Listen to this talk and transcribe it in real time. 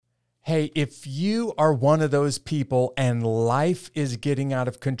Hey, if you are one of those people and life is getting out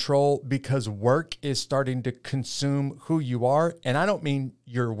of control because work is starting to consume who you are, and I don't mean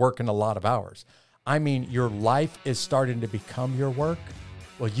you're working a lot of hours, I mean your life is starting to become your work,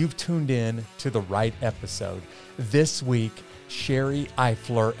 well, you've tuned in to the right episode. This week, Sherry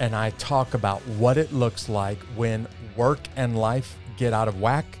Eifler and I talk about what it looks like when work and life get out of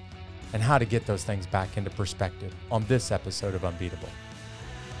whack and how to get those things back into perspective on this episode of Unbeatable.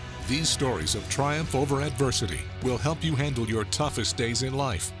 These stories of triumph over adversity will help you handle your toughest days in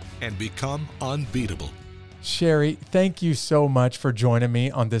life and become unbeatable. Sherry, thank you so much for joining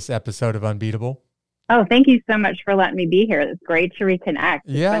me on this episode of Unbeatable. Oh, thank you so much for letting me be here. It's great to reconnect.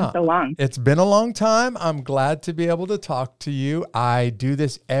 It's been so long. It's been a long time. I'm glad to be able to talk to you. I do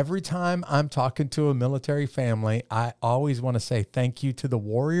this every time I'm talking to a military family. I always want to say thank you to the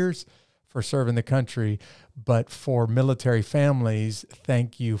warriors for serving the country, but for military families,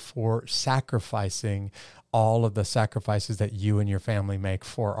 thank you for sacrificing all of the sacrifices that you and your family make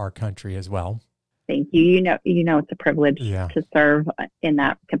for our country as well. Thank you. You know, it's a privilege to serve in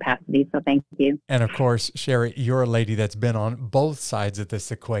that capacity. So thank you. And of course, Sherry, you're a lady that's been on both sides of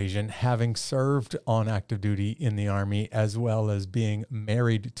this equation, having served on active duty in the Army, as well as being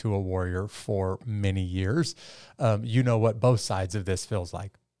married to a warrior for many years. You know what both sides of this feels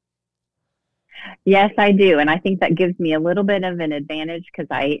like. Yes, I do. And I think that gives me a little bit of an advantage because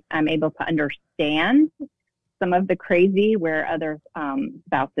I'm able to understand some of the crazy where other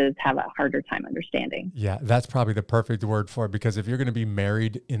spouses have a harder time understanding. Yeah, that's probably the perfect word for it, because if you're going to be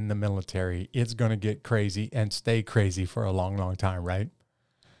married in the military, it's going to get crazy and stay crazy for a long, long time, right?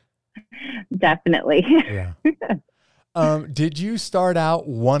 Definitely. Yeah. Did you start out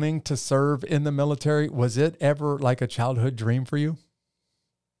wanting to serve in the military? Was it ever like a childhood dream for you?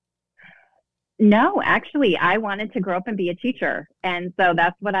 No, actually, I wanted to grow up and be a teacher. And so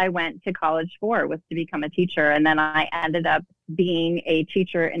that's what I went to college for, was to become a teacher. And then I ended up being a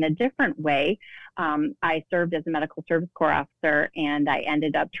teacher in a different way. I served as a medical service corps officer, and I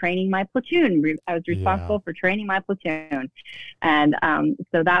ended up training my platoon. I was responsible for training my platoon. And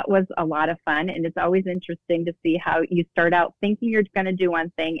so that was a lot of fun. And it's always interesting to see how you start out thinking you're going to do one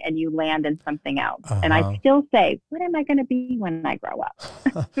thing and you land in something else. And I still say, what am I going to be when I grow up?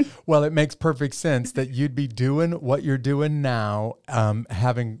 Well, it makes perfect sense that you'd be doing what you're doing now,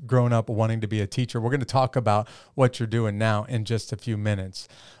 having grown up wanting to be a teacher. We're going to talk about what you're doing now in just a few minutes.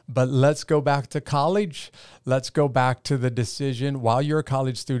 But let's go back to college. Let's go back to the decision while you're a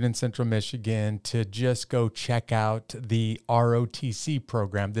college student in Central Michigan to just go check out the ROTC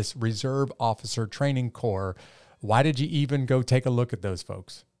program, this Reserve Officer Training Corps. Why did you even go take a look at those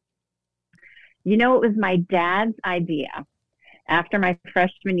folks? You know, it was my dad's idea. After my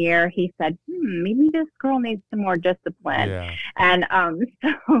freshman year, he said, maybe this girl needs some more discipline. Yeah. And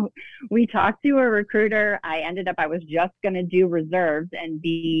so we talked to a recruiter. I was just going to do reserves and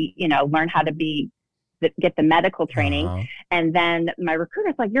learn how to get the medical training. Uh-huh. And then my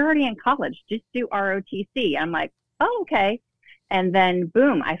recruiter's like, you're already in college. Just do ROTC. I'm like, oh, okay. And then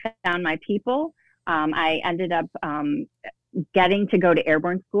boom, I found my people. I ended up getting to go to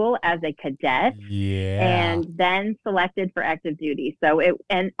airborne school as a cadet, and then selected for active duty.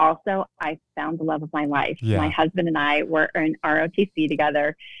 And also I found the love of my life. Yeah. My husband and I were in ROTC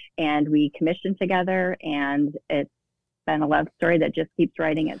together, and we commissioned together, and it's been a love story that just keeps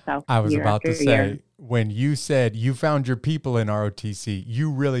writing itself. I was about to say, when you said you found your people in ROTC,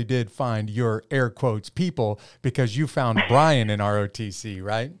 you really did find your air quotes people, because you found Brian in ROTC,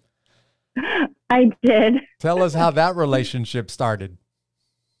 right? I did. Tell us how that relationship started.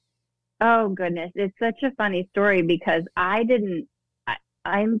 Oh, goodness. It's such a funny story, because I just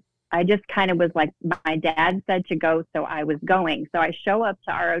kind of was like, my dad said to go, so I was going. So I show up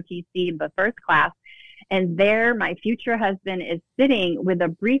to ROTC, the first class, and there my future husband is sitting with a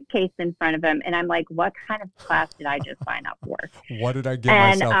briefcase in front of him. And I'm like, what kind of class did I just sign up for? What did I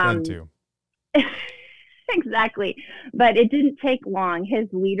get myself into? Exactly. But it didn't take long. His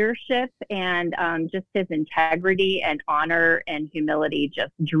leadership and just his integrity and honor and humility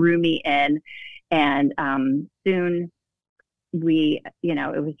just drew me in. And soon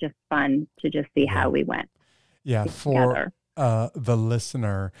it was just fun to just see how we went. Yeah. For the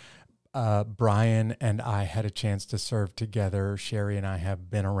listener, Brian and I had a chance to serve together. Sherry and I have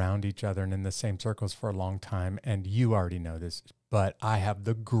been around each other and in the same circles for a long time. And you already know this, but I have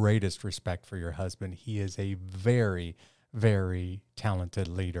the greatest respect for your husband. He is a very, very talented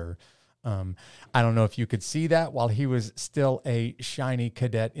leader. I don't know if you could see that while he was still a shiny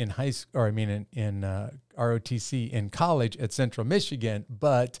cadet in high school, or I mean in ROTC in college at Central Michigan,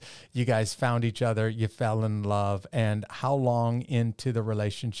 but you guys found each other, you fell in love. And how long into the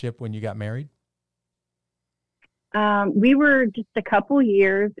relationship when you got married? We were just a couple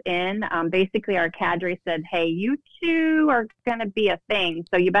years in. Basically, our cadre said, hey, you two are going to be a thing,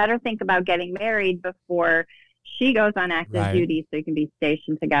 so you better think about getting married before she goes on active duty so you can be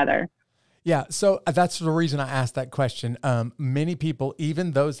stationed together. Yeah, so that's the reason I asked that question. Many people,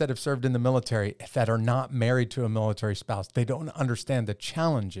 even those that have served in the military that are not married to a military spouse, they don't understand the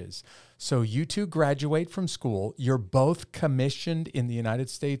challenges. So you two graduate from school. You're both commissioned in the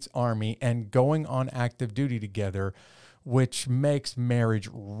United States Army and going on active duty together, which makes marriage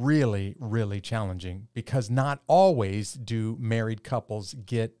really, really challenging because not always do married couples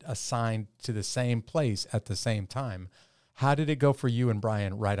get assigned to the same place at the same time. How did it go for you and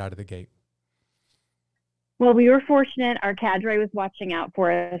Brian right out of the gate? Well, we were fortunate. Our cadre was watching out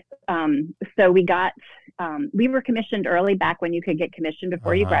for us. So we were commissioned early back when you could get commissioned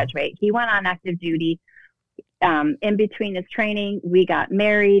before you graduate. He went on active duty. In between his training, we got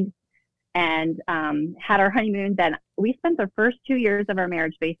married and had our honeymoon. Then we spent the first 2 years of our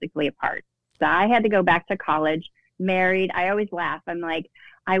marriage basically apart. So I had to go back to college, married. I always laugh. I'm like,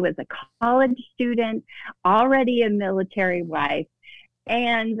 I was a college student, already a military wife,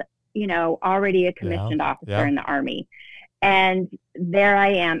 and already a commissioned officer in the Army. And there I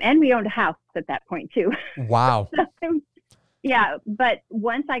am. And we owned a house at that point too. Wow. Yeah. But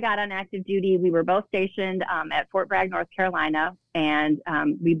once I got on active duty, we were both stationed at Fort Bragg, North Carolina. And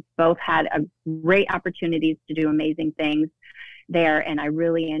we both had great opportunities to do amazing things there. And I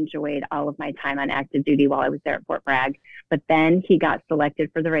really enjoyed all of my time on active duty while I was there at Fort Bragg. But then he got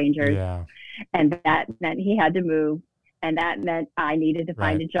selected for the Rangers. Yeah. And that meant he had to move. And that meant I needed to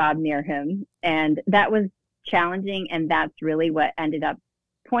find a job near him. And that was challenging. And that's really what ended up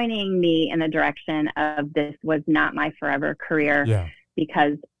pointing me in the direction of this was not my forever career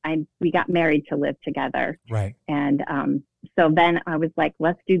because we got married to live together. Right. And so then I was like,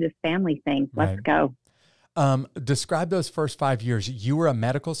 let's do this family thing. Let's go. Describe those first 5 years. You were a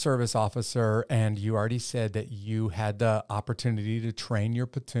medical service officer, and you already said that you had the opportunity to train your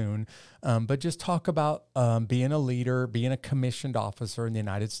platoon. But just talk about being a leader, being a commissioned officer in the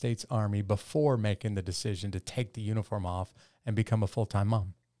United States Army before making the decision to take the uniform off and become a full-time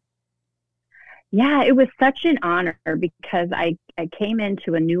mom. Yeah, it was such an honor because I came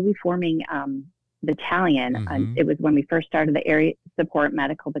into a newly forming battalion. It was when we first started the area support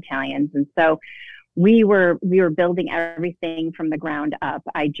medical battalions, and so we were building everything from the ground up.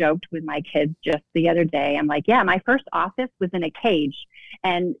 I joked with my kids just the other day. I'm like, yeah, my first office was in a cage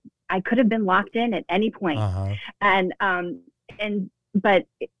and I could have been locked in at any point. But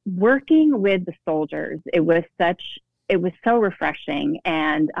working with the soldiers, it was so refreshing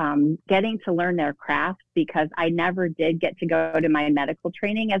and getting to learn their craft because I never did get to go to my medical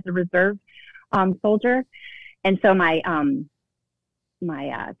training as a reserve soldier. And so my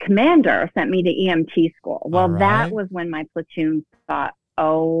commander sent me to EMT school. Well, that was when my platoon thought,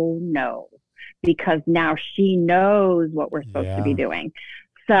 oh no, because now she knows what we're supposed to be doing.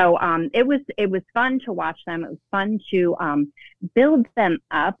 So it was fun to watch them. It was fun to build them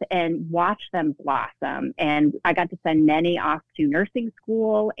up and watch them blossom. And I got to send many off to nursing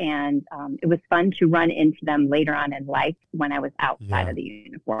school, and it was fun to run into them later on in life when I was outside of the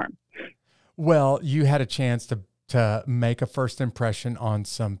uniform. Well, you had a chance to make a first impression on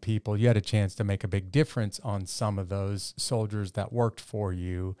some people. You had a chance to make a big difference on some of those soldiers that worked for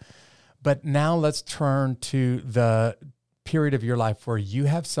you. But now let's turn to the period of your life where you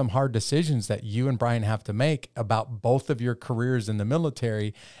have some hard decisions that you and Brian have to make about both of your careers in the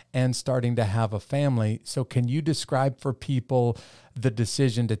military and starting to have a family. So can you describe for people the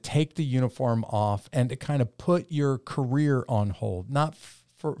decision to take the uniform off and to kind of put your career on hold, not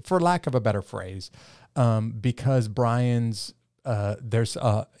for lack of a better phrase, because Brian's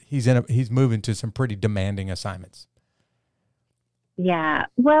he's moving to some pretty demanding assignments. Yeah.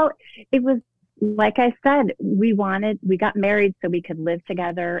 Well, it was like I said, we got married so we could live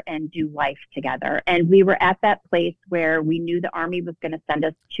together and do life together. And we were at that place where we knew the Army was going to send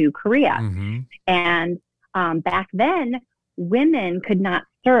us to Korea. And back then, women could not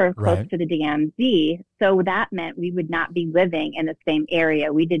serve close to the DMZ. So that meant we would not be living in the same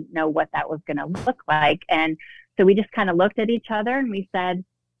area. We didn't know what that was going to look like. And so we just kind of looked at each other and we said,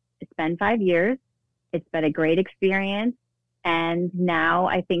 it's been 5 years. It's been a great experience. And now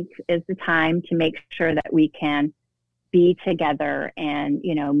I think is the time to make sure that we can be together and,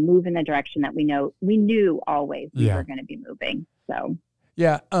 move in the direction that we knew always we were going to be moving. So.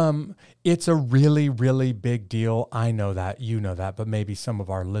 Yeah, it's a really, really big deal. I know that, you know that, but maybe some of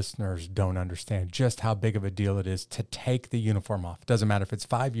our listeners don't understand just how big of a deal it is to take the uniform off. Doesn't matter if it's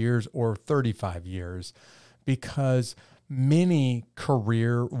 5 years or 35 years, because many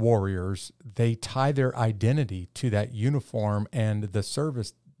career warriors, they tie their identity to that uniform and the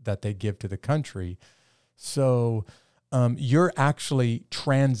service that they give to the country. So you're actually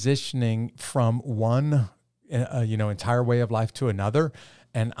transitioning from one entire way of life to another.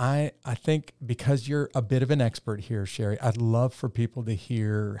 And I think because you're a bit of an expert here, Sherry, I'd love for people to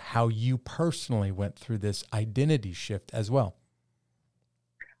hear how you personally went through this identity shift as well.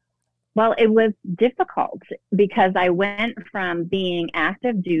 Well, it was difficult because I went from being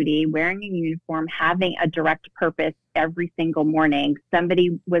active duty, wearing a uniform, having a direct purpose every single morning.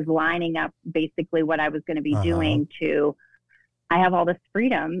 Somebody was lining up basically what I was going to be doing to, I have all this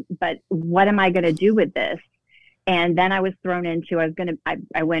freedom, but what am I going to do with this? And then I was thrown into,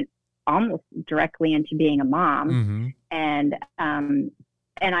 I went almost directly into being a mom. And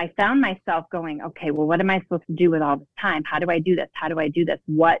I found myself going, okay, well, what am I supposed to do with all this time? How do I do this? How do I do this?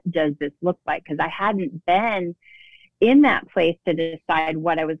 What does this look like? Because I hadn't been in that place to decide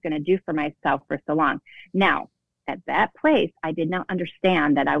what I was going to do for myself for so long. Now, at that place, I did not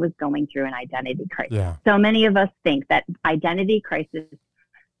understand that I was going through an identity crisis. Yeah. So many of us think that identity crisis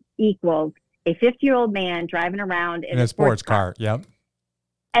equals a 50-year-old man driving around in a sports car. Yep.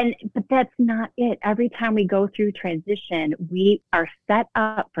 But that's not it. Every time we go through transition, we are set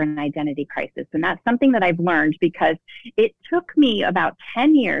up for an identity crisis. And that's something that I've learned because it took me about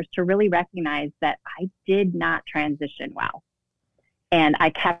 10 years to really recognize that I did not transition well. And I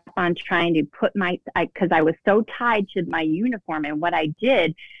kept on trying to put because I was so tied to my uniform and what I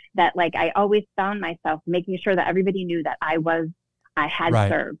did that I always found myself making sure that everybody knew that I had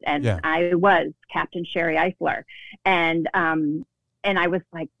served and I was Captain Sherry Eifler. And I was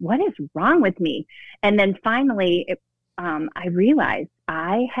like, what is wrong with me? And then finally, I realized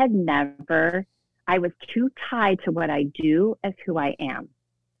I was too tied to what I do as who I am,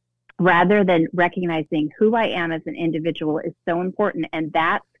 rather than recognizing who I am as an individual is so important. And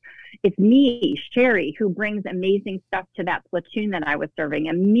it's me, Sherry, who brings amazing stuff to that platoon that I was serving,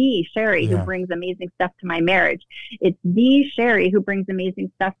 and me, Sherry, who brings amazing stuff to my marriage. It's me, Sherry, who brings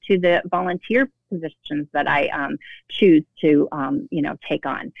amazing stuff to the volunteer positions that I choose to, take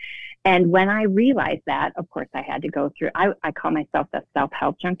on. And when I realized that, of course, I had to go through, I call myself the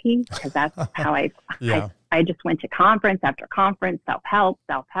self-help junkie, because that's how I just went to conference after conference, self-help.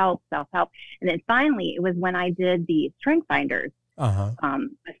 And then finally, it was when I did the Strength Finders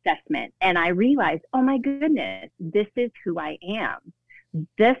assessment. And I realized, oh my goodness, this is who I am.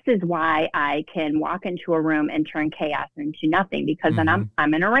 This is why I can walk into a room and turn chaos into nothing, because then I'm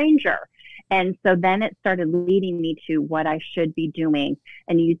an arranger. And so then it started leading me to what I should be doing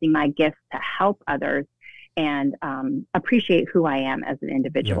and using my gifts to help others and appreciate who I am as an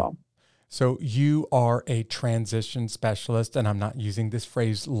individual. Yeah. So you are a transition specialist, and I'm not using this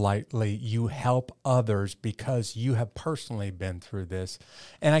phrase lightly. You help others because you have personally been through this.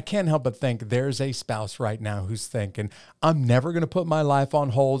 And I can't help but think there's a spouse right now who's thinking, I'm never going to put my life on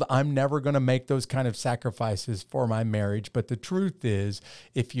hold. I'm never going to make those kind of sacrifices for my marriage. But the truth is,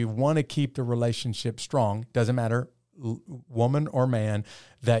 if you want to keep the relationship strong, doesn't matter, woman or man,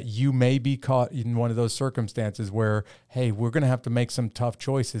 that you may be caught in one of those circumstances where, hey, we're going to have to make some tough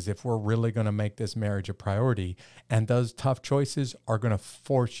choices if we're really going to make this marriage a priority. And those tough choices are going to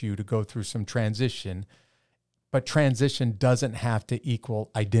force you to go through some transition. But transition doesn't have to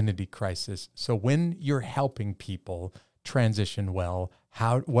equal identity crisis. So when you're helping people transition well,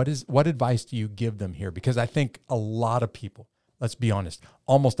 what advice do you give them here? Because I think a lot of people, let's be honest,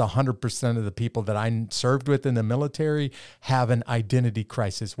 almost 100% of the people that I served with in the military have an identity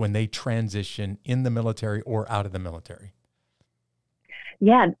crisis when they transition in the military or out of the military.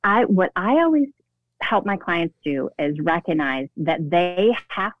 Yeah, what I always help my clients do is recognize that they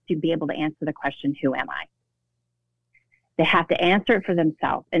have to be able to answer the question, who am I? They have to answer it for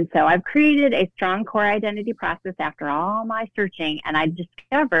themselves. And so I've created a strong core identity process after all my searching, and I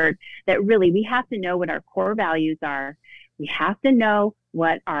discovered that really we have to know what our core values are. We have to know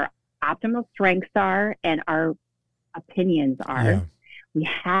what our optimal strengths are and our opinions are. Yeah. We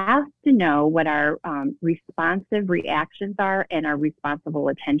have to know what our responsive reactions are and our responsible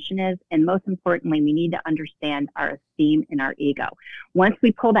attention is. And most importantly, we need to understand our esteem and our ego. Once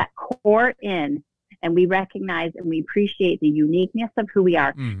we pull that core in and we recognize and we appreciate the uniqueness of who we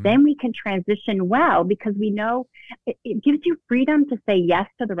are, then we can transition well, because we know it gives you freedom to say yes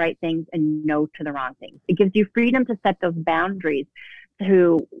to the right things and no to the wrong things. It gives you freedom to set those boundaries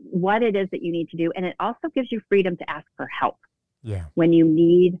to what it is that you need to do. And it also gives you freedom to ask for help. Yeah. when you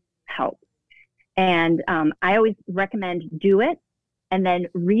need help. And I always recommend do it and then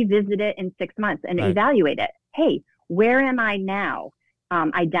revisit it in 6 months and evaluate it. Hey, where am I now?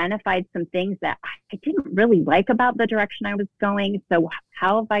 Identified some things that I didn't really like about the direction I was going. So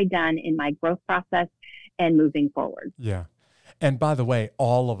how have I done in my growth process and moving forward? Yeah. And by the way,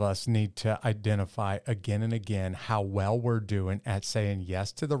 all of us need to identify again and again how well we're doing at saying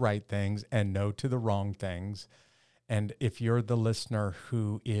yes to the right things and no to the wrong things. And if you're the listener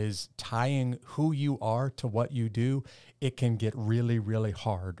who is tying who you are to what you do, it can get really, really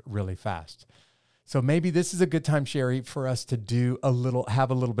hard really fast. So maybe this is a good time, Sherry, for us to have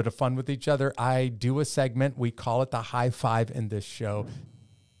a little bit of fun with each other. I do a segment. We call it the high five in this show.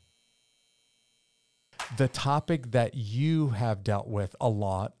 The topic that you have dealt with a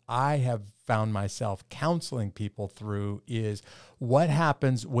lot, I have found myself counseling people through, is what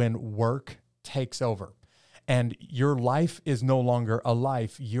happens when work takes over and your life is no longer a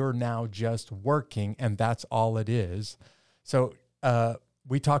life. You're now just working, and that's all it is. So,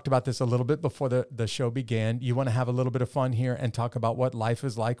 we talked about this a little bit before the show began. You want to have a little bit of fun here and talk about what life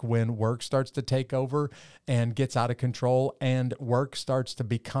is like when work starts to take over and gets out of control, and work starts to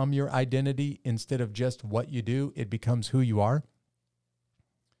become your identity instead of just what you do. It becomes who you are.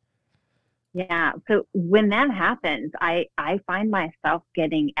 Yeah. So when that happens, I find myself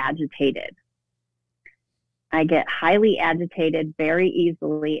getting agitated. I get highly agitated very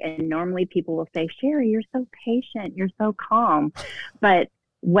easily. And normally people will say, Sherry, you're so patient. You're so calm. But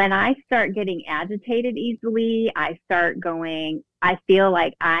when I start getting agitated easily, I feel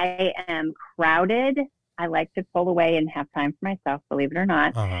like I am crowded. I like to pull away and have time for myself, believe it or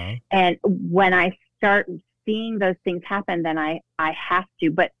not. Uh-huh. And when I start seeing those things happen, then I have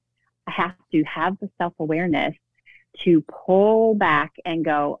to have the self-awareness to pull back and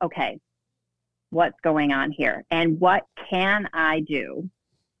go, okay, what's going on here and what can I do?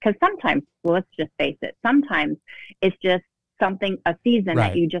 Because sometimes, well, let's just face it, sometimes it's just a season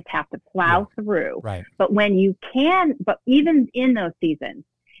that you just have to plow through. Right. But even in those seasons,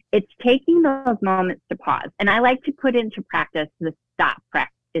 it's taking those moments to pause. And I like to put into practice the stop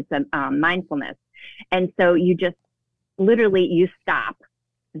practice. It's a mindfulness. And so you just you stop.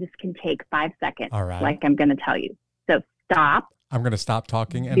 This can take 5 seconds, like I'm going to tell you. So stop. I'm going to stop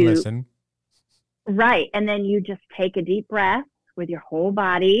talking and listen. Right. And then you just take a deep breath with your whole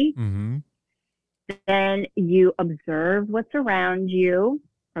body. Mm-hmm. Then you observe what's around you,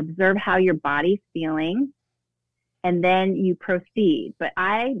 observe how your body's feeling, and then you proceed. But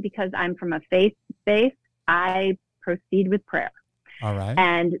because I'm from a faith space, I proceed with prayer. All right.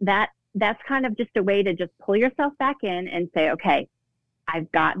 And that's kind of just a way to just pull yourself back in and say, okay, I've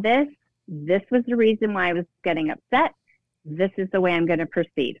got this. This was the reason why I was getting upset. This is the way I'm going to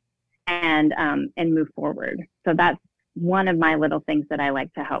proceed and move forward. So that's one of my little things that I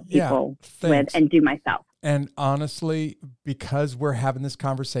like to help people with and do myself. And honestly, because we're having this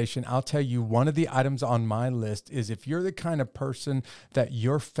conversation, I'll tell you, one of the items on my list is if you're the kind of person that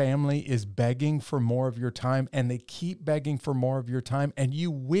your family is begging for more of your time and they keep begging for more of your time and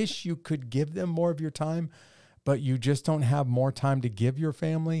you wish you could give them more of your time, but you just don't have more time to give your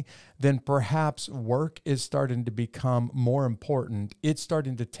family, then perhaps work is starting to become more important. It's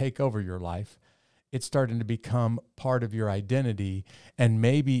starting to take over your life. It's starting to become part of your identity. And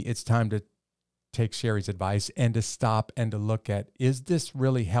maybe it's time to take Sherry's advice and to stop and to look at, is this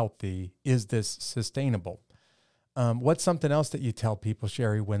really healthy? Is this sustainable? What's something else that you tell people,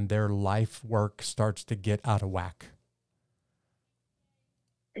 Sherry, when their life work starts to get out of whack?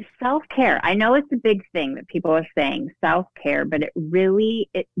 Self-care. I know it's a big thing that people are saying, self-care, but we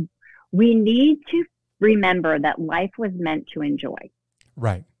need to remember that life was meant to enjoy.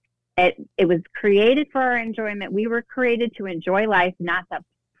 Right. It was created for our enjoyment. We were created to enjoy life, not to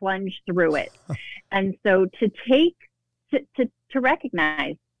plunge through it. And so to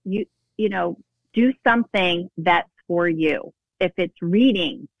recognize, you do something that's for you. If it's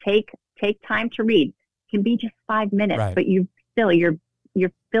reading, take time to read. It can be just 5 minutes, but you're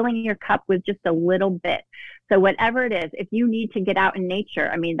filling your cup with just a little bit. So whatever it is, if you need to get out in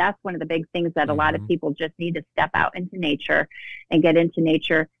nature, I mean, that's one of the big things that a lot of people just need to step out into nature and get into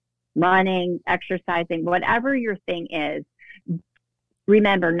nature, running, exercising, whatever your thing is.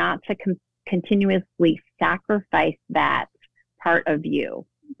 Remember not to continuously sacrifice that part of you.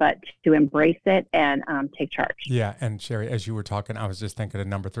 but to embrace it and take charge. Yeah. And Sherry, as you were talking, I was just thinking of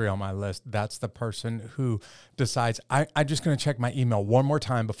number 3 on my list. That's the person who decides, I'm just going to check my email one more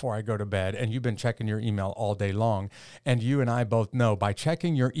time before I go to bed. And you've been checking your email all day long. And you and I both know by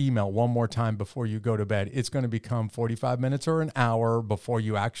checking your email one more time before you go to bed, it's going to become 45 minutes or an hour before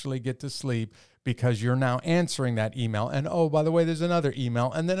you actually get to sleep, because you're now answering that email. And oh, by the way, there's another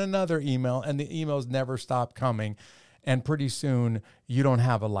email and then another email, and the emails never stop coming. And pretty soon you don't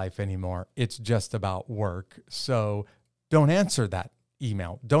have a life anymore. It's just about work. So don't answer that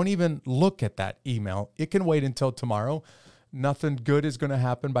email. Don't even look at that email. It can wait until tomorrow. Nothing good is going to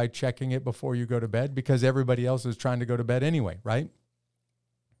happen by checking it before you go to bed, because everybody else is trying to go to bed anyway, right?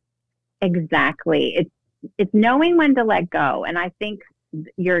 Exactly. It's knowing when to let go. And I think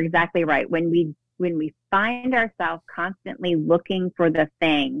you're exactly right. When we find ourselves constantly looking for the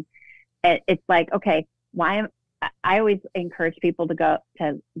thing, it's like, okay, I always encourage people to go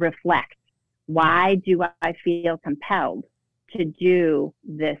to reflect. Why do I feel compelled to do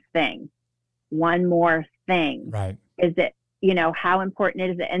this thing? One more thing. Right. Is it, how important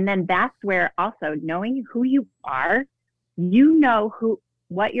is it? And then that's where also knowing who you are,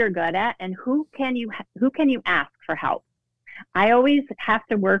 what you're good at, and who can you ask for help? I always have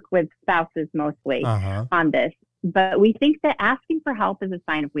to work with spouses mostly on this, but we think that asking for help is a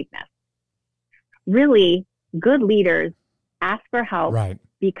sign of weakness. Really, good leaders ask for help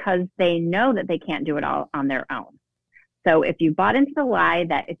because they know that they can't do it all on their own. So if you bought into the lie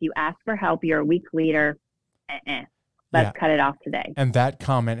that if you ask for help, you're a weak leader, let's cut it off today. And that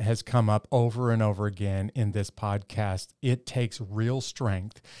comment has come up over and over again in this podcast. It takes real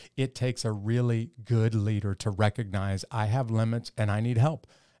strength. It takes a really good leader to recognize I have limits and I need help.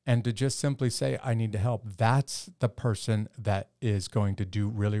 And to just simply say, I need to help, that's the person that is going to do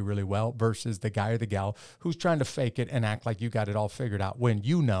really, really well versus the guy or the gal who's trying to fake it and act like you got it all figured out when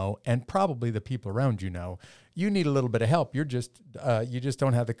you know, and probably the people around you know, you need a little bit of help. You just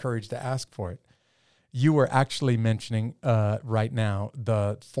don't have the courage to ask for it. You were actually mentioning right now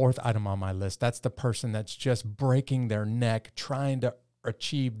the 4th item on my list. That's the person that's just breaking their neck trying to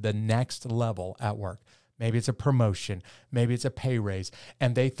achieve the next level at work. Maybe it's a promotion, maybe it's a pay raise,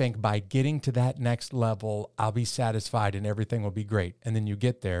 and they think by getting to that next level, I'll be satisfied and everything will be great. And then you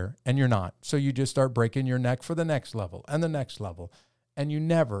get there and you're not. So you just start breaking your neck for the next level and the next level. And you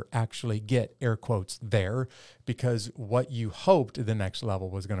never actually get, air quotes, there, because what you hoped the next level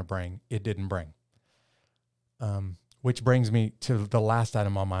was going to bring, it didn't bring. Which brings me to the last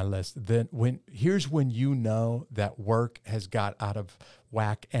item on my list. Here's when you know that work has got out of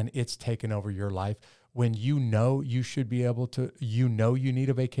whack and it's taken over your life. When you know you should be able to, you need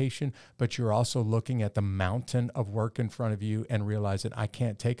a vacation, but you're also looking at the mountain of work in front of you and realizing I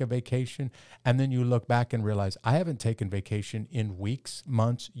can't take a vacation. And then you look back and realize I haven't taken vacation in weeks,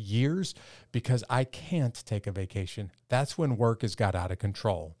 months, years, because I can't take a vacation. That's when work has got out of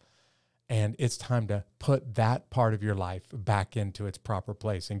control. And it's time to put that part of your life back into its proper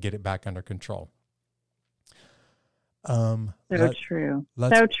place and get it back under control. True.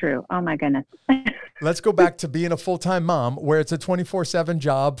 So true. Oh my goodness. Let's go back to being a full-time mom where it's a 24/7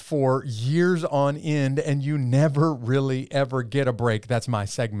 job for years on end and you never really ever get a break. That's my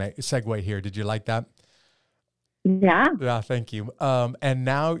segue here. Did you like that? Yeah. Yeah, thank you. And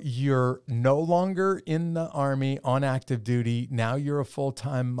now you're no longer in the Army on active duty. Now you're a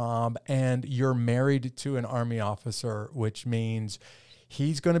full-time mom and you're married to an Army officer, which means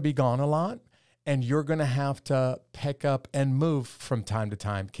he's going to be gone a lot and you're going to have to pick up and move from time to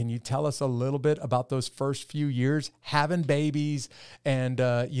time. Can you tell us a little bit about those first few years, having babies and,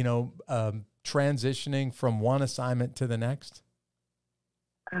 transitioning from one assignment to the next?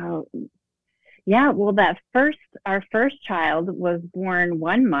 Oh, yeah, well, our first child was born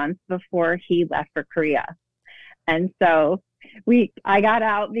 1 month before he left for Korea. And so I got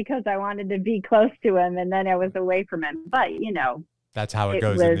out because I wanted to be close to him and then I was away from him. But, that's how it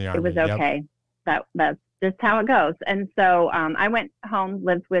goes in the Army. It was okay. Yep. That's just how it goes. And so I went home,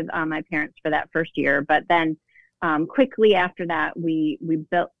 lived with my parents for that first year. But then quickly after that, we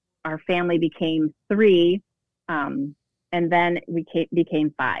built, our family became 3 and then we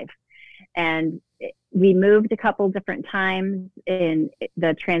became 5. And we moved a couple different times, and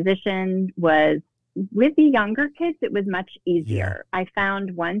the transition was with the younger kids. It was much easier. Yeah. I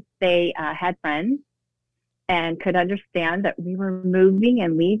found once they had friends and could understand that we were moving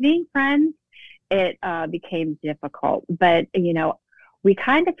and leaving friends, it became difficult. But, we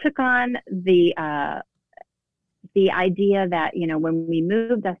kind of took on the the idea that, you know, when we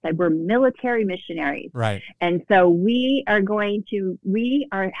moved, I said, we're military missionaries. Right. And so we have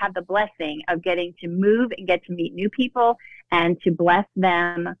the blessing of getting to move and get to meet new people and to bless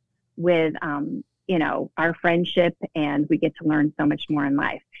them with, you know, our friendship, and we get to learn so much more in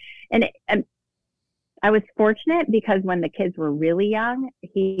life. And I was fortunate because when the kids were really young,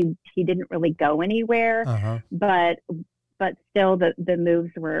 he didn't really go anywhere, but still the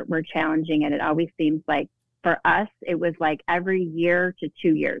moves were challenging. And it always seems like for us, it was like every year to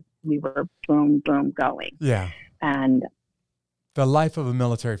 2 years, we were boom, boom going. Yeah. And the life of a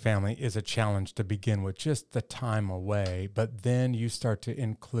military family is a challenge to begin with, just the time away. But then you start to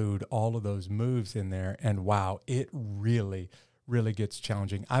include all of those moves in there, and wow, it really gets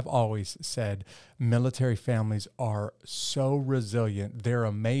challenging. I've always said military families are so resilient. They're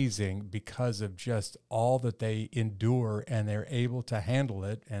amazing because of just all that they endure, and they're able to handle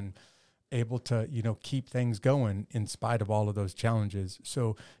it and able to, you know, keep things going in spite of all of those challenges.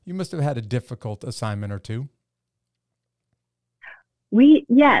 So you must have had a difficult assignment or two.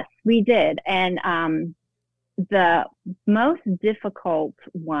 Yes, we did. And the most difficult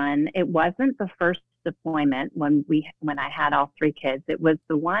one, it wasn't the first deployment when I had all 3 kids. It was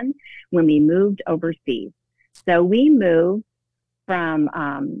the one when we moved overseas. So we moved from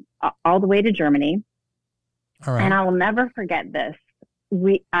all the way to Germany. All right. And I will never forget this.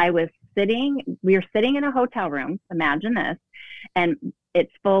 We were sitting in a hotel room, imagine this, and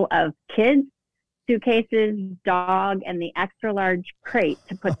it's full of kids, suitcases, dog, and the extra large crate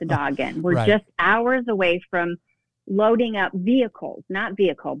to put the dog in. We're Right. just hours away from loading up vehicles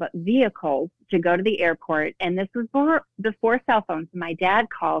to go to the airport. And this was before cell phones. My dad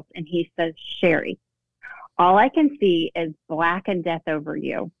calls and he says, Sherry, all I can see is black and death over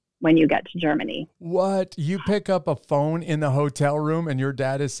you when you get to Germany. What? You pick up a phone in the hotel room and your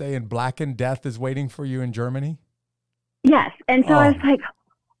dad is saying black and death is waiting for you in Germany? Yes. And so I was like,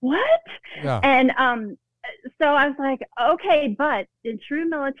 what? Yeah. And so I was like, okay, but in true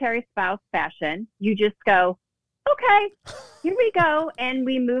military spouse fashion, you just go, okay, here we go. And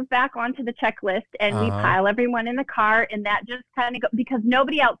we move back onto the checklist and we pile everyone in the car, and that just kind of because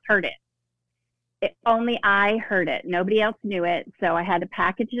nobody else heard it. Only I heard it. Nobody else knew it. So I had to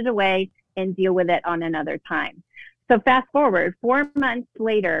package it away and deal with it on another time. So fast forward 4 months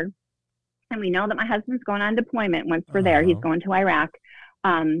later, and we know that my husband's going on deployment once we're there. He's going to Iraq.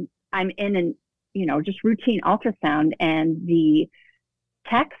 I'm in an, just routine ultrasound, and the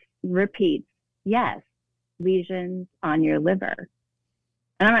text repeats, yes, lesions on your liver.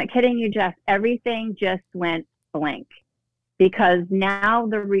 And I'm not kidding you, Jeff. Everything just went blank, because now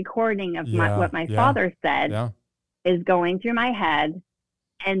the recording of what my father said is going through my head,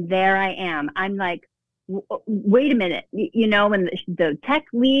 and there I am. I'm like, wait a minute. When the tech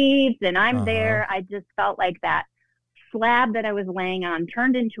leaves and I'm there, I just felt like that slab that I was laying on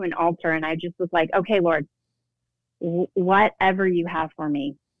turned into an altar, and I just was like, okay, Lord, whatever you have for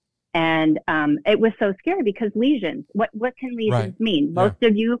me. And it was so scary because lesions, what can lesions mean? Most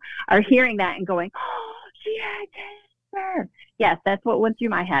of you are hearing that and going, oh, she had cancer. Yes, that's what went through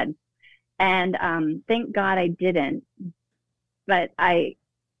my head. And thank God I didn't, but I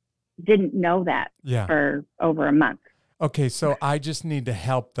didn't know that for over a month. Okay, so I just need to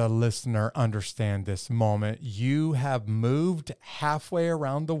help the listener understand this moment. You have moved halfway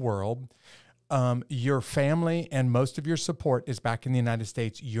around the world. Your family and most of your support is back in the United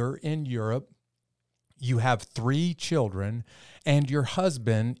States. You're in Europe. You have 3 children, and your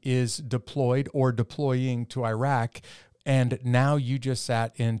husband is deployed or deploying to Iraq. And now you just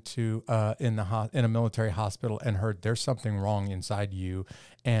sat into in a military hospital and heard there's something wrong inside you,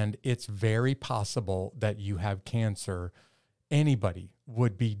 and it's very possible that you have cancer. Anybody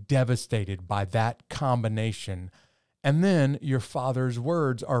would be devastated by that combination. And then your father's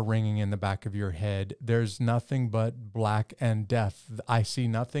words are ringing in the back of your head. There's nothing but black and death. I see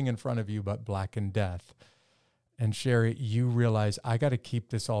nothing in front of you but black and death. And Sherry, you realize I got to keep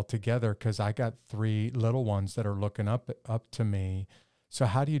this all together because I got 3 little ones that are looking up to me. So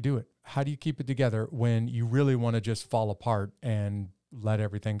how do you do it? How do you keep it together when you really want to just fall apart and let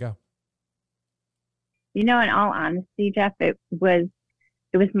everything go? In all honesty, Jeff, it was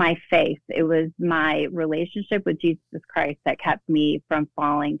my faith. It was my relationship with Jesus Christ that kept me from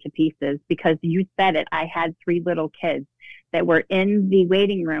falling to pieces, because you said it. I had 3 little kids that were in the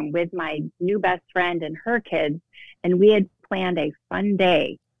waiting room with my new best friend and her kids, and we had planned a fun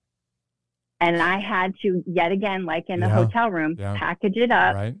day. And I had to, yet again, like in the hotel room, package it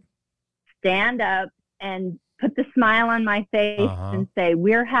up, stand up, and put the smile on my face and say,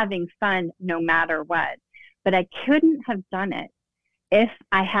 we're having fun no matter what. But I couldn't have done it if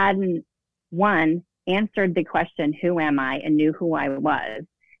I hadn't, one, answered the question, who am I, and knew who I was,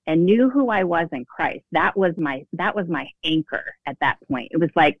 and knew who I was in Christ, that was my anchor at that point. It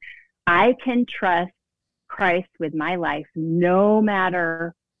was like, I can trust Christ with my life no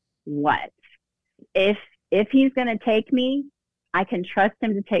matter what. If he's going to take me, I can trust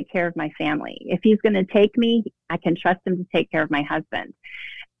him to take care of my family. If he's going to take me, I can trust him to take care of my husband.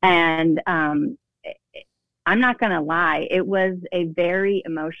 And I'm not going to lie, it was a very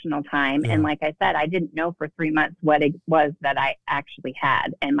emotional time. Yeah. And like I said, I didn't know for 3 months what it was that I actually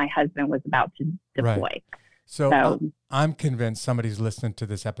had. And my husband was about to deploy. Right. So I'm convinced somebody's listening to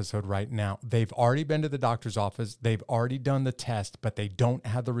this episode right now. They've already been to the doctor's office. They've already done the test, but they don't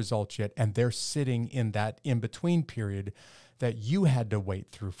have the results yet. And they're sitting in that in-between period that you had to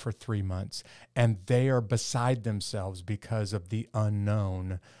wait through for 3 months. And they are beside themselves because of the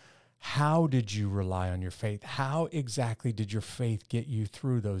unknown. How did you rely on your faith? How exactly did your faith get you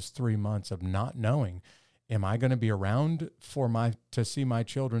through those 3 months of not knowing, am I going to be around to see my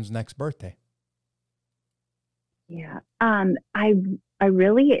children's next birthday? Yeah. I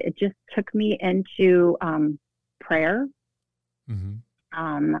really, it just took me into prayer.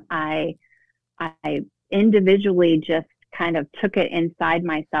 Mm-hmm. I individually just kind of took it inside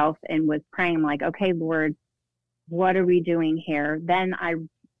myself and was praying like, okay, Lord, what are we doing here? Then I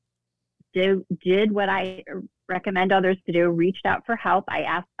did what I recommend others to do, reached out for help. I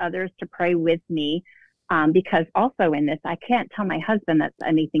asked others to pray with me. Because also in this, I can't tell my husband that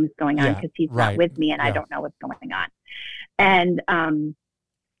anything's going on because he's not with me and I don't know what's going on. And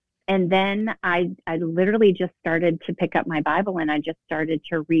then I literally just started to pick up my Bible and I just started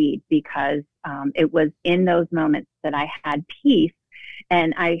to read because it was in those moments that I had peace.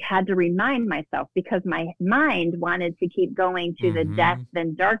 And I had to remind myself because my mind wanted to keep going to the death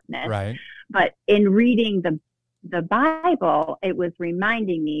and darkness. Right. But in reading the Bible, it was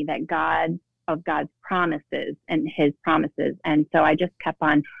reminding me that of God's promises and his promises. And so I just kept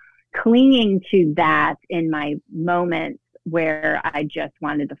on clinging to that in my moments where I just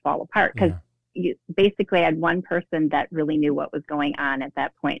wanted to fall apart. Because basically I had one person that really knew what was going on at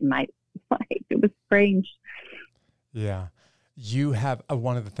that point in my life. It was strange. Yeah. You have,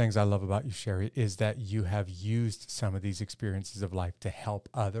 one of the things I love about you, Sherry, is that you have used some of these experiences of life to help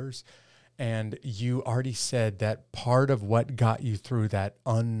others. And you already said that part of what got you through that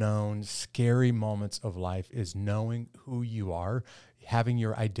unknown, scary moments of life is knowing who you are, having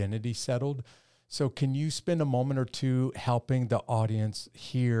your identity settled. So can you spend a moment or two helping the audience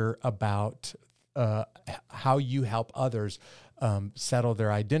hear about how you help others settle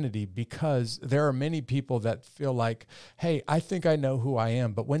their identity? Because there are many people that feel like, hey, I think I know who I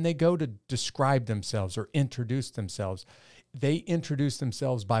am. But when they go to describe themselves or introduce themselves, they introduce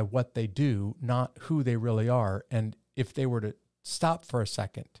themselves by what they do, not who they really are. And if they were to stop for a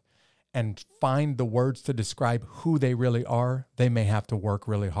second and find the words to describe who they really are, they may have to work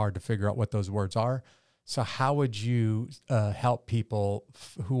really hard to figure out what those words are. So how would you help people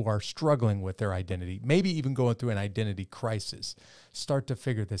who are struggling with their identity, maybe even going through an identity crisis, start to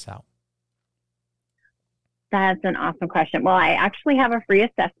figure this out? That's an awesome question. Well, I actually have a free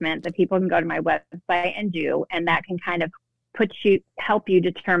assessment that people can go to my website and do, and that can kind of help you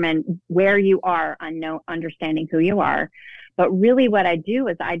determine where you are on understanding who you are. But really what I do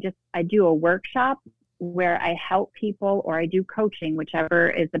is I do a workshop where I help people, or I do coaching, whichever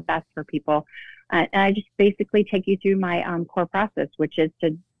is the best for people. And I just basically take you through my core process, which is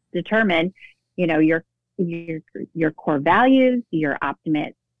to determine, your core values, your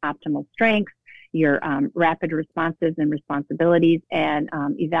optimal strengths, your rapid responses and responsibilities, and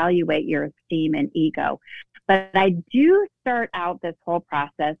evaluate your esteem and ego. But I do start out this whole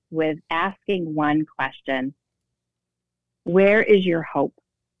process with asking one question: where is your hope?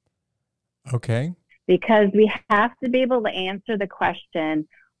 Okay. Because we have to be able to answer the question,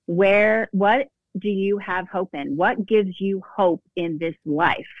 what do you have hope in? What gives you hope in this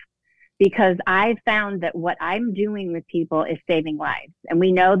life? Because I found that what I'm doing with people is saving lives. And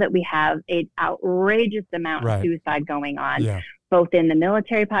we know that we have an outrageous amount of suicide going on, both in the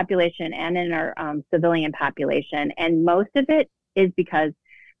military population and in our civilian population. And most of it is because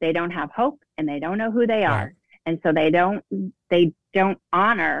they don't have hope and they don't know who they are. And so they don't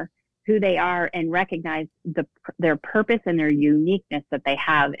honor who they are and recognize their purpose and their uniqueness that they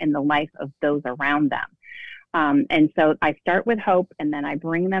have in the life of those around them. And so I start with hope, and then I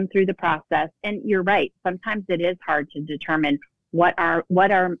bring them through the process. And you're right. Sometimes it is hard to determine what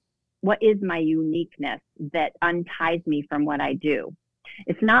is my uniqueness that unties me from what I do.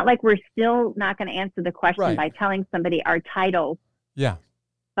 It's not like we're still not going to answer the question by telling somebody our titles. Yeah.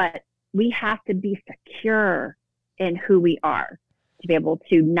 But we have to be secure in who we are. to be able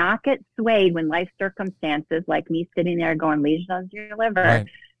to not get swayed when life circumstances, like me sitting there going, lesions on your liver, Right.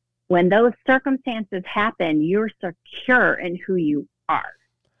 when those circumstances happen, you're secure in who you are.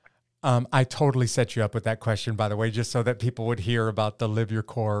 I totally set you up with that question, by the way, just so that people would hear about the Live Your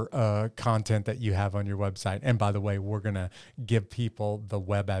Core content that you have on your website. And by the way, we're going to give people the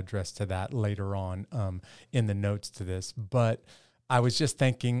web address to that later on in the notes to this. But I was just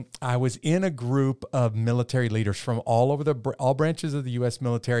thinking, I was in a group of military leaders from all over all branches of the U.S.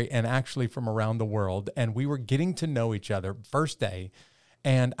 military and actually from around the world. And we were getting to know each other first day.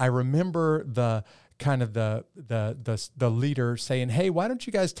 And I remember the leader saying, hey, why don't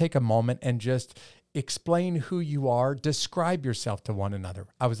you guys take a moment and just explain who you are, describe yourself to one another.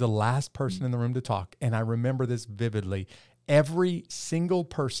 I was the last person in the room to talk, and I remember this vividly. Every single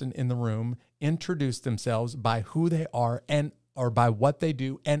person in the room introduced themselves by who they are or by what they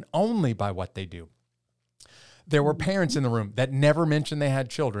do, and only by what they do. There were parents in the room that never mentioned they had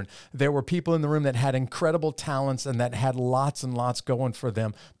children. There were people in the room that had incredible talents and that had lots and lots going for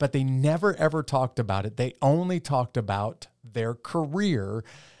them, but they never, ever talked about it. They only talked about their career.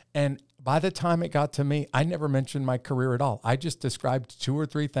 And by the time it got to me, I never mentioned my career at all. I just described 2 or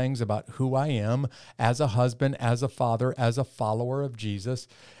 3 things about who I am as a husband, as a father, as a follower of Jesus,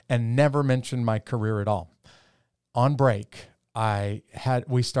 and never mentioned my career at all. On break,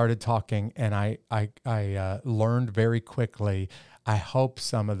 we started talking, and I learned very quickly. I hope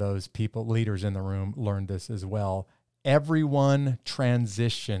some of those leaders in the room learned this as well. Everyone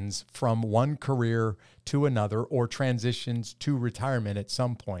transitions from one career to another or transitions to retirement at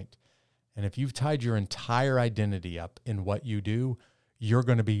some point. And if you've tied your entire identity up in what you do, you're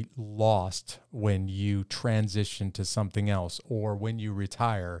going to be lost when you transition to something else or when you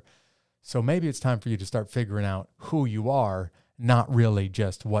retire. So maybe it's time for you to start figuring out who you are, not really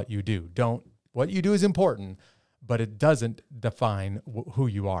just what you do. What you do is important, but it doesn't define who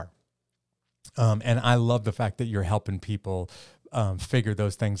you are. And I love the fact that you're helping people figure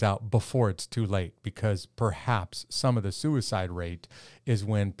those things out before it's too late, because perhaps some of the suicide rate is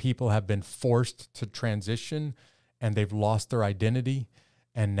when people have been forced to transition and they've lost their identity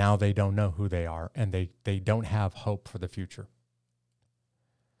and now they don't know who they are and they don't have hope for the future.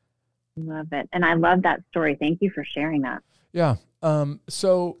 Love it. And I love that story. Thank you for sharing that. Yeah.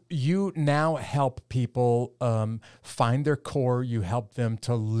 So you now help people find their core. You help them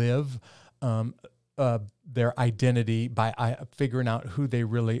to live their identity by figuring out who they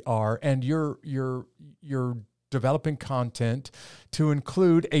really are. And you're developing content to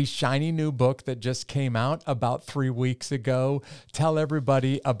include a shiny new book that just came out about 3 weeks ago. Tell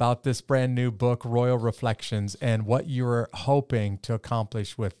everybody about this brand new book, Royal Reflections, and what you're hoping to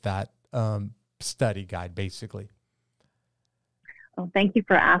accomplish with that study guide, basically. Well, thank you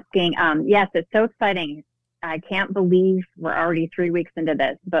for asking. Yes, it's so exciting. I can't believe we're already 3 weeks into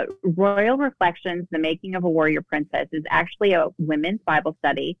this, but Royal Reflections, The Making of a Warrior Princess, is actually a women's Bible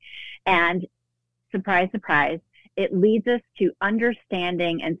study. And surprise, surprise, it leads us to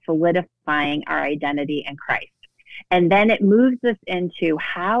understanding and solidifying our identity in Christ. And then it moves us into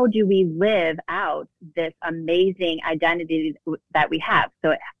how do we live out this amazing identity that we have.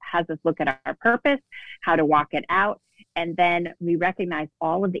 So it has us look at our purpose, how to walk it out. And then we recognize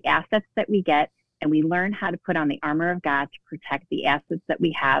all of the assets that we get, and we learn how to put on the armor of God to protect the assets that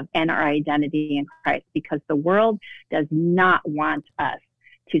we have and our identity in Christ, because the world does not want us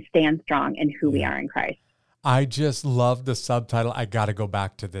to stand strong in who we are in Christ. I just love the subtitle. I got to go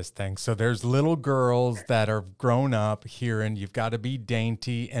back to this thing. So there's little girls that are grown up hearing you've got to be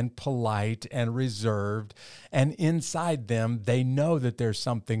dainty and polite and reserved. And inside them, they know that there's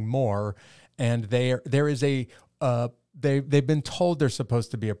something more. And there is they've been told they're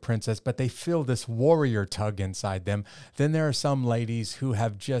supposed to be a princess, but they feel this warrior tug inside them. Then there are some ladies who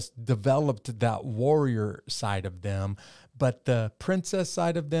have just developed that warrior side of them, but the princess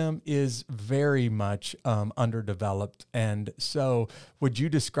side of them is very much underdeveloped. And so would you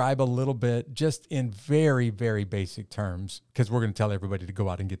describe a little bit, just in very, very basic terms, because we're going to tell everybody to go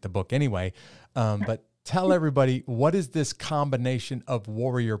out and get the book anyway, but tell everybody, what does this combination of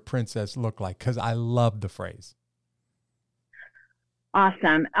warrior princess look like? Because I love the phrase.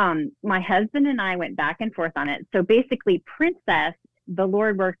 Awesome. My husband and I went back and forth on it. So basically, princess, the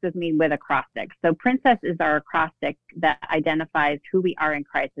Lord works with me with acrostics. So princess is our acrostic that identifies who we are in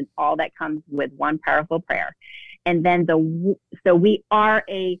Christ, and all that comes with one powerful prayer. And then so we are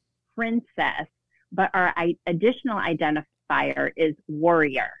a princess, but our additional identifier is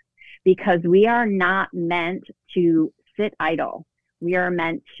warrior, because we are not meant to sit idle. We're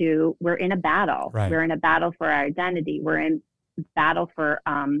in a battle. Right. We're in a battle for our identity. We're in battle for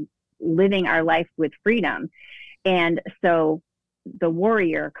living our life with freedom. And so the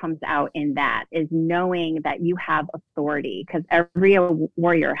warrior comes out in that, is knowing that you have authority, because every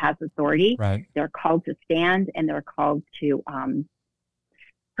warrior has authority. Right. They're called to stand, and they're called to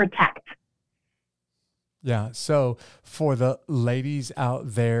protect. Yeah. So for the ladies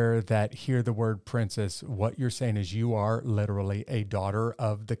out there that hear the word princess, what you're saying is you are literally a daughter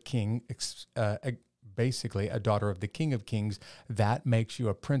of the king, basically a daughter of the King of Kings. That makes you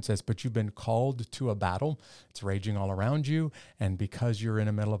a princess, but you've been called to a battle. It's raging all around you. And because you're in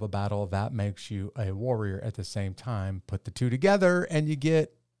the middle of a battle, that makes you a warrior at the same time. Put the two together and you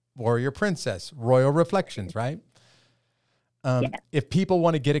get warrior princess, Royal Reflections, right? Yeah. If people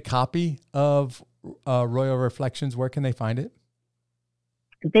want to get a copy of Royal Reflections, where can they find it?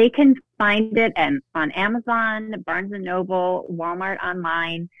 They can find it on Amazon, Barnes & Noble, Walmart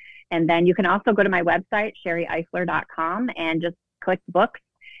online. And then you can also go to my website, sherryeifler.com, and just click books,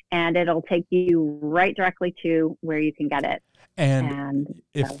 and it'll take you right directly to where you can get it. And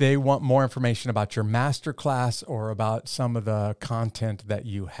if they want more information about your masterclass or about some of the content that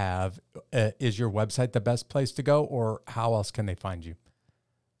you have, is your website the best place to go, or how else can they find you?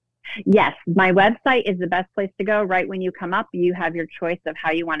 Yes, my website is the best place to go. Right when you come up, you have your choice of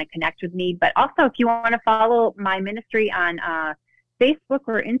how you want to connect with me. But also, if you want to follow my ministry on Facebook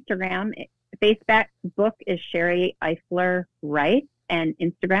or Instagram, Facebook is Sherry Eifler Rice, and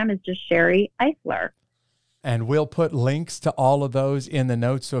Instagram is just Sherry Eifler. And we'll put links to all of those in the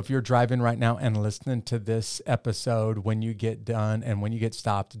notes. So if you're driving right now and listening to this episode, when you get done and when you get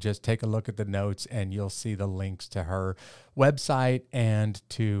stopped, just take a look at the notes and you'll see the links to her website and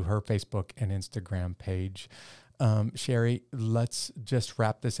to her Facebook and Instagram page. Sherry, let's just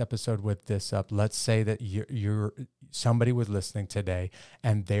wrap this episode with this up. Let's say that you're somebody was listening today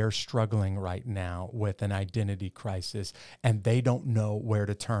and they're struggling right now with an identity crisis and they don't know where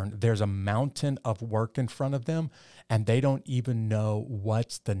to turn. There's a mountain of work in front of them and they don't even know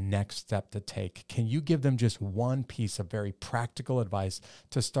what's the next step to take. Can you give them just one piece of very practical advice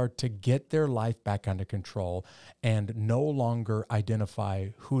to start to get their life back under control and no longer identify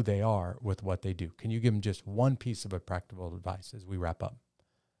who they are with what they do? Can you give them just one piece of a practical advice as we wrap up?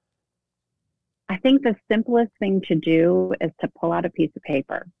 I think the simplest thing to do is to pull out a piece of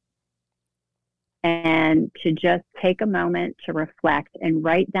paper and to just take a moment to reflect and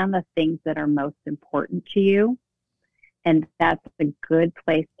write down the things that are most important to you. And that's a good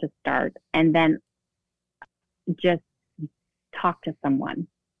place to start. And then just talk to someone.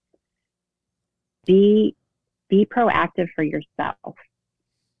 Be proactive for yourself.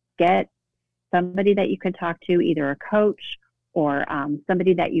 Get somebody that you can talk to, either a coach or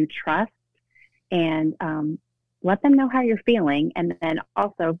somebody that you trust, and let them know how you're feeling. And then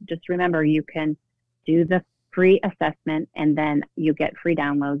also just remember, you can do the free assessment and then you get free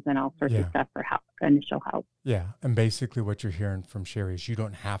downloads and all sorts of stuff for help, initial help. Yeah. And basically what you're hearing from Sherry is you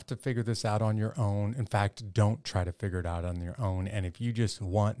don't have to figure this out on your own. In fact, don't try to figure it out on your own. And if you just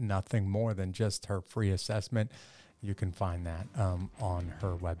want nothing more than just her free assessment, you can find that on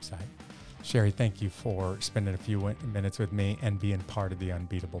her website. Sherry, thank you for spending a few minutes with me and being part of the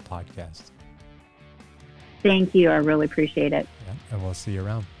Unbeatable podcast. Thank you. I really appreciate it. Yeah, and we'll see you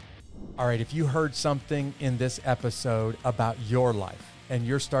around. All right. If you heard something in this episode about your life and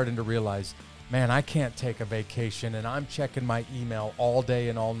you're starting to realize, man, I can't take a vacation and I'm checking my email all day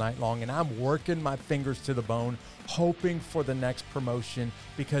and all night long and I'm working my fingers to the bone, hoping for the next promotion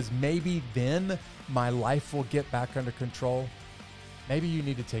because maybe then my life will get back under control. Maybe you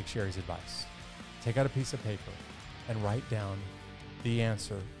need to take Sherry's advice. Take out a piece of paper and write down the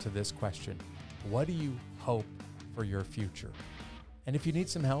answer to this question. What do you hope for your future? And if you need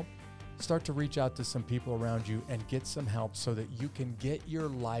some help, start to reach out to some people around you and get some help so that you can get your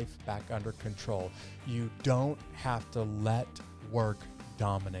life back under control. You don't have to let work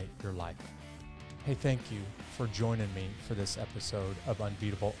dominate your life. Hey, thank you for joining me for this episode of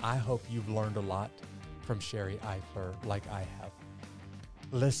Unbeatable. I hope you've learned a lot from Sherry Eifler like I have.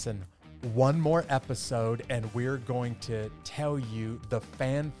 Listen, one more episode and we're going to tell you the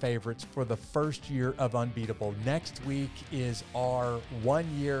fan favorites for the first year of Unbeatable. Next week is our 1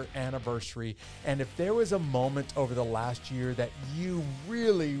 year anniversary. And if there was a moment over the last year that you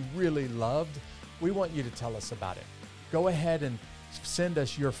really, really loved, we want you to tell us about it. Go ahead and send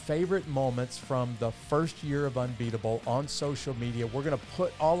us your favorite moments from the first year of Unbeatable on social media. We're going to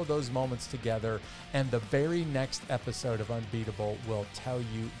put all of those moments together, and the very next episode of Unbeatable will tell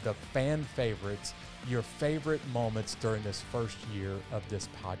you the fan favorites, your favorite moments during this first year of this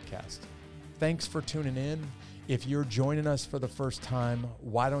podcast. Thanks for tuning in. If you're joining us for the first time,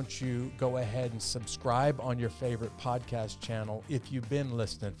 why don't you go ahead and subscribe on your favorite podcast channel? If you've been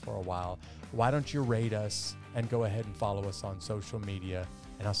listening for a while, why don't you rate us and go ahead and follow us on social media?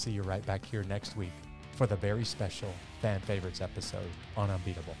 And I'll see you right back here next week for the very special Fan Favorites episode on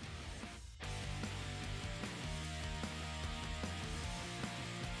Unbeatable.